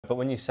But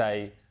when you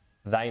say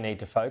they need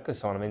to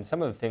focus on, I mean,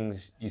 some of the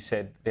things you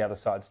said the other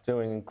side's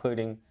doing,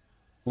 including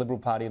Liberal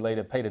Party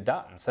leader Peter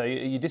Dutton. So are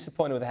you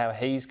disappointed with how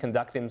he's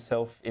conducted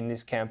himself in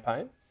this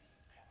campaign?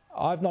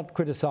 I've not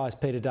criticised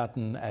Peter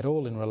Dutton at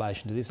all in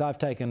relation to this. I've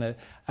taken an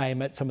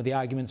aim at some of the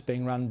arguments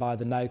being run by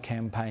the No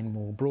campaign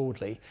more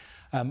broadly.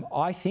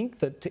 I think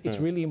that it's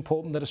really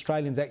important that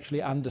Australians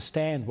actually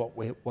understand what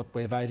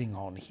we're voting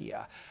on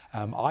here.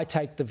 I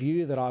take the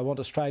view that I want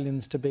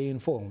Australians to be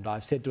informed.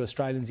 I've said to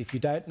Australians, if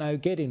you don't know,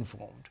 get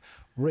informed.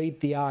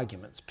 Read the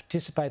arguments,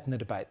 participate in the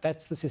debate.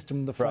 That's the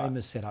system the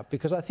framers set up.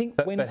 Because I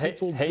think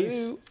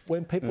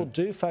when people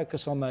do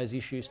focus on those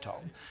issues,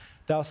 Tom,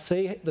 they'll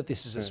see that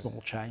this is a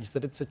small change,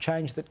 that it's a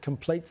change that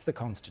completes the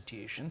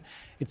Constitution.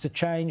 It's a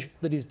change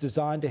that is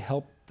designed to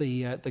help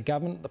the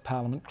government, the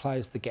Parliament,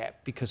 close the gap,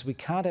 because we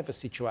can't have a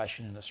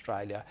situation in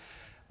Australia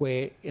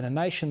where in a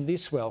nation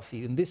this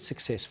wealthy and this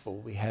successful,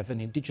 we have an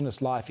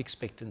Indigenous life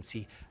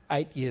expectancy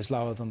 8 years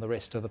lower than the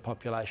rest of the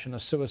population, a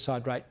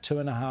suicide rate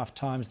 2.5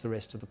 times the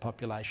rest of the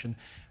population,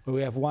 where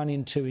we have 1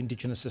 in 2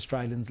 Indigenous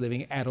Australians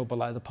living at or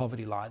below the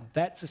poverty line.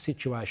 That's a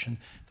situation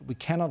that we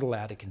cannot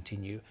allow to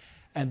continue.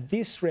 And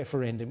this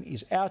referendum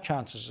is our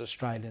chance as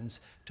Australians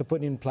to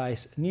put in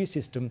place a new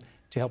system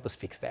to help us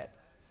fix that.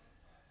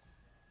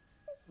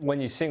 When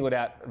you singled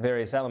out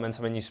various elements,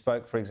 I mean, you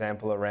spoke, for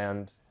example,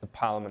 around the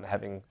Parliament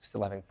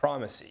still having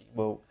primacy.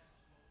 Well,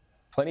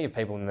 plenty of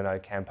people in the No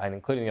campaign,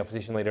 including the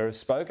opposition leader, have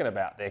spoken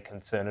about their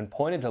concern and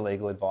pointed to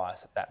legal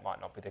advice that might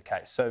not be the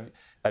case. So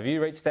have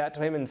you reached out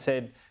to him and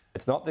said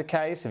it's not the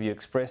case? Have you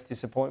expressed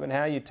disappointment?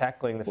 How are you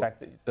tackling the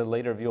fact that the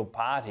leader of your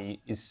party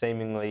is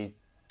seemingly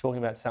talking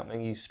about something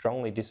you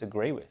strongly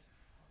disagree with?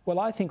 Well,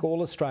 I think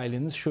all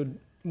Australians should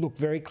look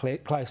very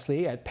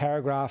closely at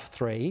paragraph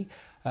 3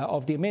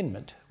 of the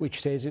amendment,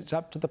 which says it's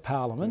up to the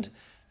Parliament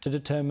to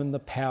determine the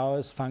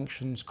powers,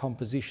 functions,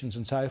 compositions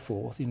and so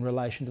forth in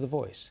relation to the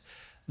voice.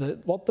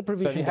 What the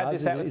provision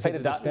does is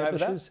it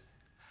establishes...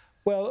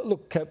 Well,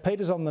 look,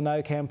 Peter's on the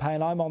No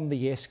campaign, I'm on the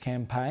Yes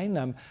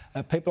campaign.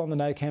 People on the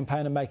No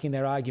campaign are making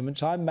their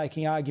arguments. I'm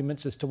making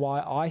arguments as to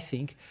why I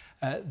think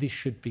this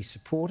should be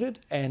supported,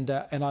 and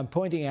I'm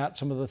pointing out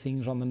some of the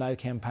things on the No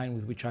campaign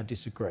with which I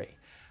disagree.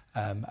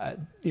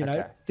 You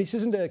know, this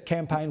isn't a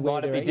campaign where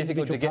there are individual parliamentarians... Might it be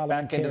difficult to get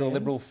back into the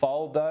Liberal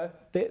fold, though,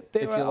 if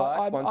you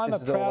like, I'm a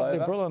proud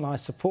Liberal and I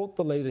support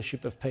the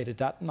leadership of Peter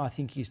Dutton. I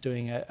think he's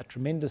doing a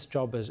tremendous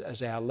job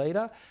as our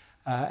leader.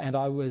 And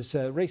I was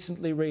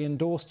recently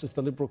re-endorsed as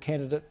the Liberal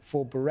candidate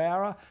for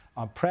Barara.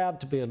 I'm proud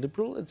to be a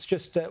Liberal. It's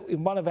just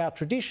in one of our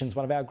traditions,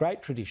 one of our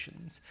great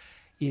traditions,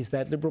 is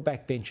that Liberal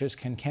backbenchers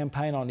can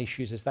campaign on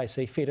issues as they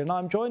see fit. And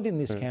I'm joined in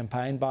this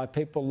campaign by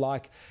people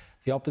like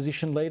the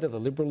opposition leader, the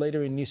Liberal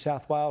leader in New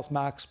South Wales,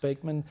 Mark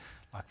Speakman,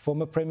 like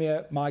former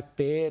Premier Mike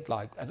Baird,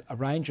 like a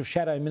range of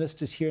shadow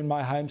ministers here in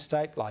my home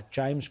state, like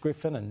James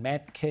Griffin and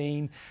Matt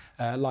Keane,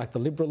 like the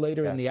Liberal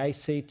leader in the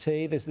ACT.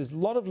 There's a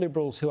lot of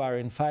Liberals who are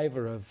in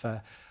favour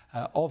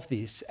of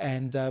this,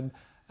 and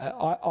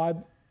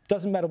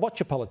doesn't matter what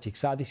your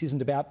politics are, this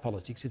isn't about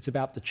politics, it's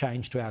about the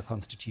change to our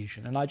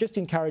Constitution. And I just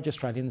encourage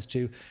Australians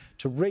to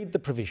read the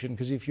provision,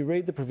 because if you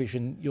read the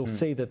provision, you'll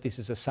see that this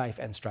is a safe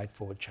and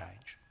straightforward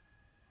change.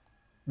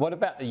 What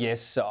about the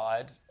Yes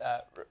side?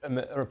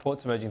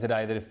 Reports emerging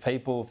today that if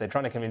they're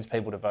trying to convince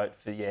people to vote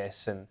for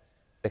Yes, and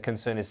the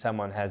concern is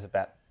someone has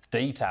about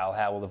detail,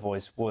 how will the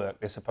voice work,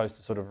 they're supposed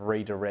to sort of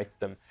redirect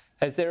them.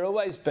 Has there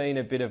always been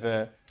a bit of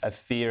a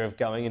fear of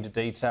going into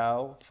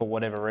detail for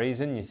whatever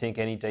reason? You think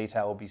any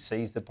detail will be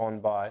seized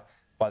upon by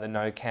the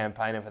No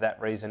campaign, and for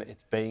that reason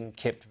it's being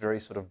kept very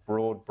sort of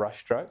broad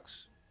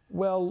brushstrokes?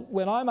 Well,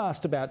 when I'm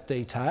asked about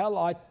detail,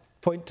 I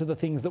point to the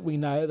things that we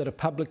know that are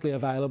publicly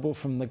available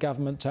from the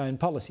government's own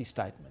policy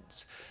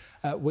statements.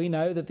 We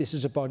know that this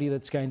is a body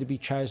that's going to be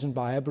chosen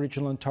by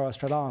Aboriginal and Torres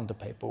Strait Islander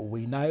people.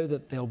 We know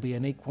that there'll be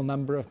an equal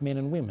number of men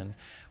and women.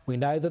 We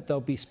know that there'll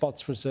be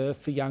spots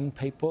reserved for young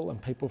people and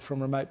people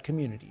from remote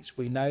communities.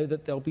 We know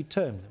that there'll be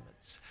term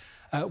limits.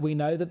 We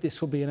know that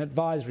this will be an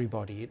advisory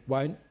body. It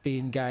won't be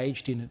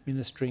engaged in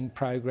administering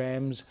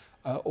programs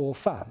or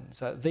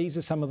funds. These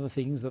are some of the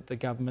things that the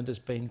government has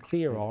been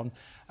clear on.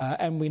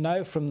 And we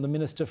know from the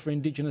Minister for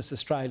Indigenous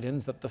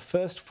Australians that the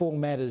first 4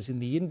 matters in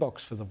the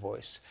inbox for the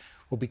Voice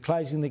will be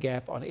closing the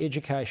gap on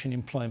education,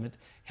 employment,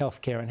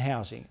 healthcare and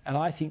housing. And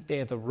I think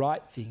they're the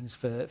right things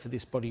for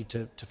this body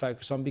to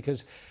focus on,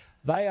 because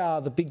they are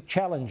the big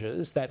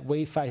challenges that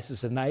we face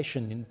as a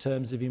nation in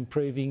terms of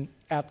improving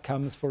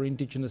outcomes for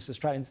Indigenous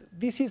Australians.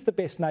 This is the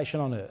best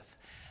nation on earth,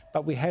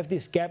 but we have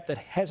this gap that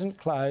hasn't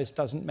closed.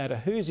 Doesn't matter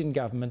who's in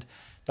government,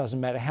 doesn't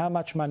matter how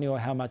much money or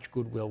how much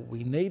goodwill.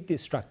 We need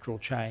this structural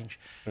change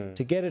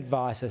to get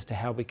advice as to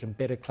how we can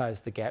better close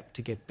the gap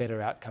to get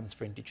better outcomes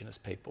for Indigenous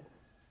people.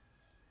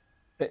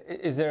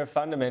 Is there a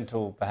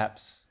fundamental,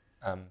 perhaps,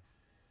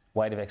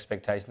 weight of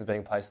expectations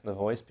being placed on the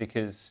Voice?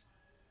 Because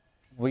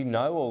we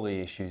know all the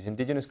issues,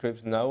 Indigenous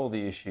groups know all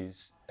the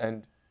issues,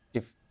 and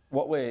if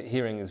what we're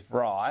hearing is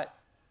right,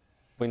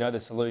 we know the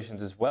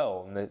solutions as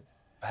well, and they're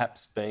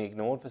perhaps being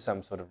ignored for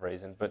some sort of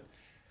reason. But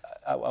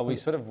Are we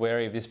sort of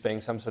wary of this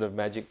being some sort of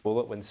magic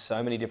bullet when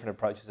so many different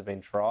approaches have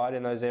been tried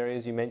in those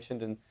areas you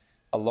mentioned, and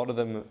a lot of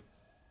them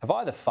have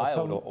either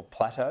failed or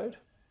plateaued?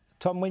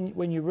 Tom,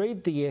 when you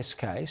read the Yes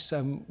case,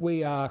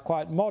 we are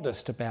quite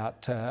modest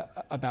about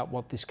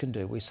what this can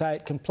do. We say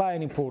it can play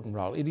an important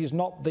role. It is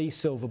not the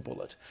silver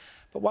bullet.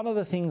 But one of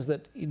the things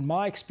that, in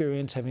my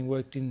experience, having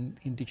worked in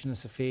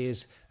Indigenous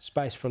affairs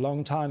space for a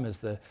long time as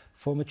the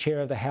former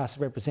chair of the House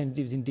of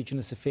Representatives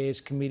Indigenous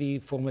Affairs Committee,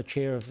 former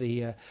chair of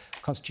the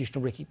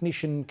Constitutional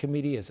Recognition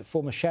Committee, as a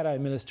former Shadow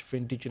Minister for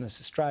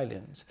Indigenous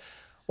Australians,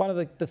 one of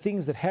the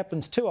things that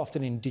happens too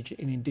often in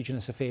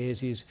Indigenous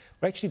affairs is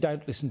we actually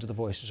don't listen to the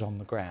voices on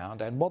the ground.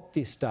 And what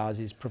this does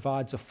is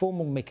provides a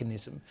formal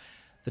mechanism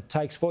that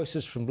takes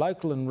voices from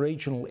local and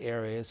regional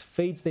areas,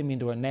 feeds them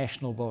into a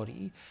national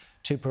body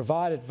to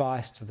provide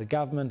advice to the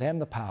government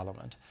and the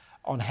parliament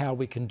on how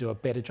we can do a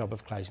better job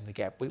of closing the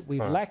gap. We've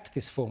lacked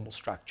this formal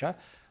structure.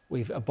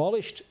 We've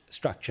abolished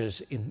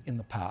structures in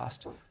the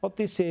past. What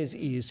this says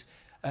is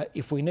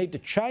if we need to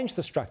change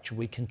the structure,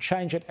 we can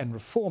change it and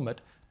reform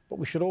it, but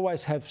we should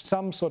always have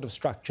some sort of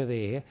structure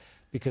there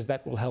because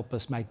that will help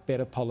us make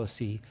better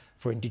policy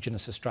for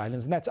Indigenous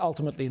Australians, and that's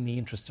ultimately in the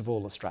interests of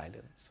all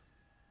Australians.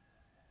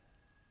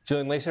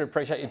 Julian Leeser,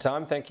 appreciate your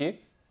time. Thank you.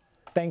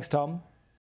 Thanks, Tom.